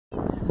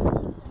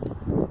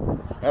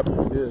Yep,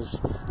 it is.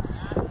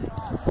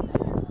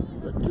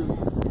 But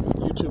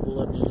YouTube will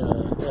let me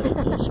edit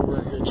this, so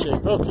we're in good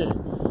shape. Okay,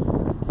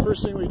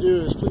 first thing we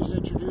do is please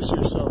introduce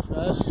yourself,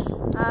 Ness.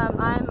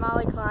 I'm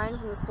Molly Klein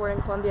from the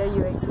Sporting Columbia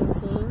U18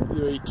 team.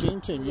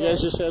 U18 team. You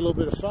guys just had a little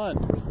bit of fun.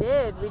 We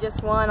did. We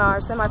just won our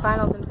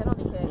semifinals in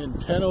penalty kicks. In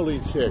penalty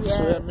kicks. Yes.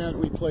 So that meant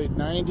we played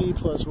 90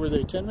 plus, were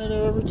they 10-minute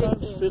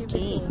overtimes?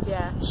 15.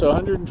 Yeah. So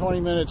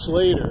 120 minutes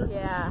later.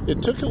 Yeah.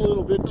 It took a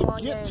little bit to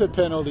get to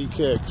penalty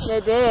kicks.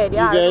 It did,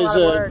 yeah.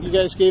 You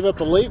guys gave up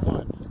a late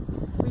one.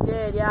 We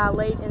did, yeah,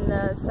 late in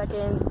the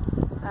second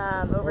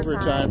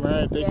overtime.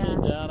 Right. They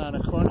came down on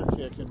a corner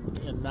kick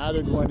and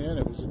knotted one in.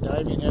 It was a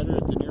diving header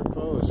at the near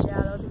post.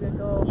 Yeah, that was a good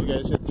goal. You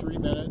guys had 3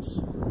 minutes.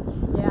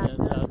 Yeah.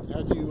 And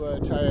how'd you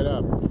tie it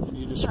up? Can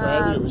you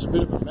describe it? It was a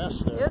bit of a mess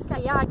there. It was kind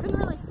of, yeah, I couldn't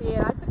really see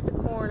it. I took the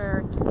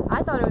corner.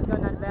 I thought it was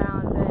going out of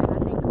bounds, and I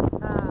think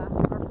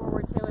our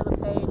forward, Taylor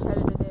LePage,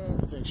 headed it in.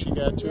 I think she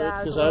got to it?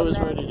 Because I I was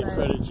ready to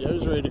credit you. I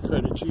was ready to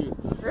credit you.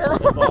 Really?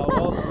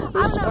 Well,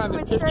 based upon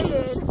the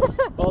pictures,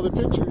 all the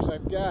pictures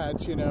I've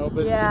got, you know,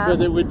 but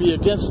it would be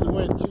against the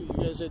wind too.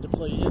 You guys had to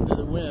play into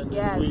the wind.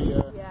 Yes.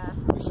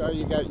 And we saw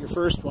you got your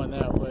first one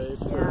that way,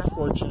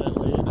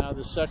 fortunately, and now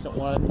the second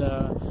one.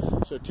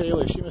 So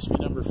Taylor, she must be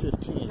number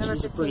 15.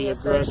 She's a pretty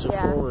aggressive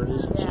forward,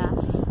 isn't she?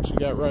 She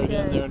got right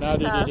in there,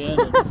 knotted it in,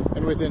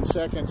 and within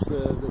seconds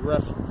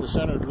the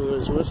center blew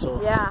his whistle.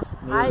 Yeah.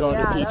 And we were going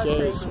to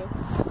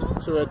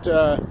PKs. So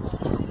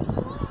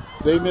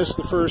they missed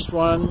the first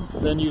one,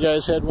 then you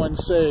guys had one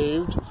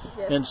saved.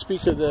 Yes. And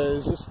speak of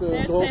is this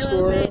the goal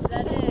scorer?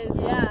 That is,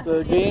 yeah.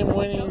 The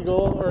game-winning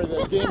goal, or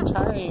the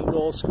game-tying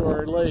goal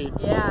scorer late.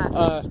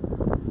 Yeah.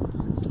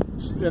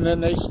 And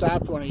then they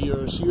stopped one of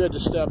yours. You had to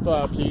step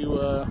up.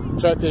 In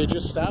fact, they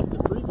just stopped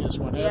the previous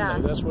one,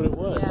 hadn't they? That's what it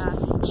was. Yeah.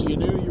 So you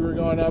knew you were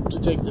going up to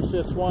take the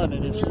fifth one,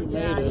 and if you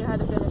made it, you had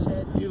to finish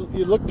it.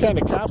 You looked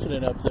kind of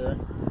confident up there.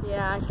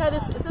 Yeah,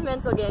 it's a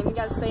mental game. You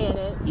got to stay in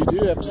it. You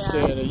do have to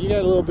stay in it. You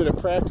got a little bit of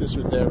practice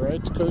with that,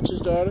 right? The coach's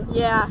daughter?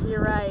 Yeah,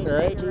 you're right. All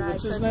right.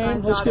 What's his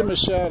name? Let's give him a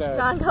shout out.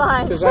 John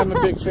Klein. Because I'm a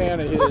big fan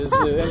of his.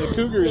 And the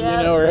Cougars, we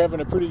know, are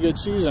having a pretty good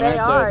season, aren't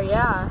they? They are,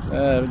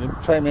 yeah.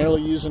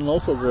 Primarily using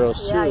local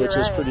girls, too, which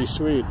is pretty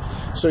sweet.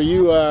 So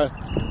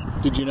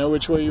did you know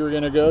which way you were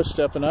going to go,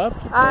 stepping up?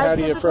 I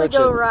typically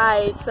go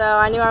right, so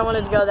I knew I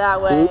wanted to go that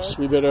way. Oops,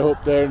 we better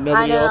hope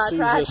nobody else sees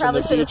this in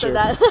the future.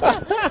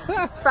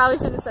 Probably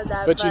shouldn't have said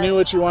that. But you knew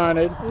what you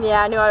wanted.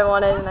 Yeah, I knew what I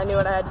wanted, and I knew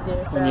what I had to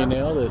do. So. And you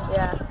nailed it.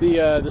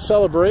 Yeah. The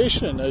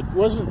celebration, it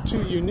wasn't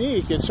too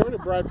unique. It sort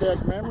of brought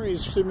back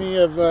memories to me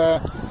of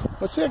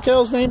what's that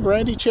gal's name?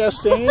 Brandy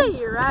Chastain.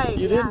 You're right.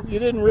 You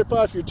didn't rip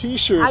off your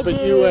T-shirt,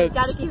 but you went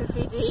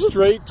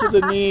straight to the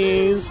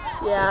knees,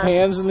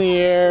 hands in the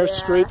air,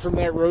 straight from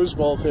that Rose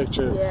Bowl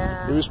picture.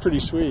 Yeah. It was pretty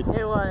sweet.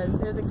 It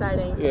was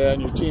exciting. Yeah,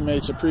 and your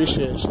teammates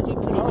appreciated it. She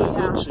did pretty good,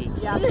 didn't she?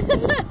 Yeah, she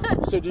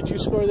did. So did you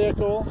score that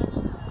goal?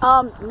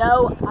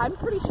 No, I'm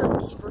pretty sure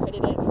the keeper hit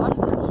it in, so I'm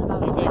pretty sure that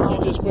was. You think you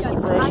just put the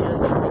pressure? I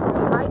just got to take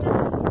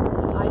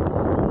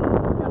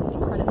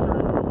credit for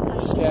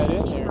you just got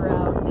in there.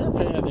 You're a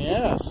pain in the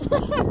ass.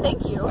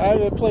 Thank you.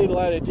 I played a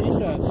lot of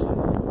defense.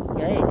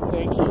 Great,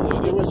 thank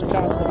you. It was a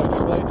compliment.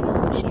 I'm glad you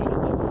appreciated it.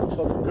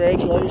 Well,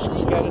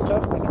 congratulations. You got a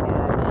tough one tomorrow.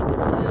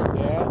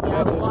 Yeah, you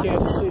got those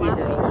Kansas City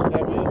girls,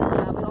 have you?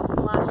 Yeah, we lost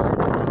them last year.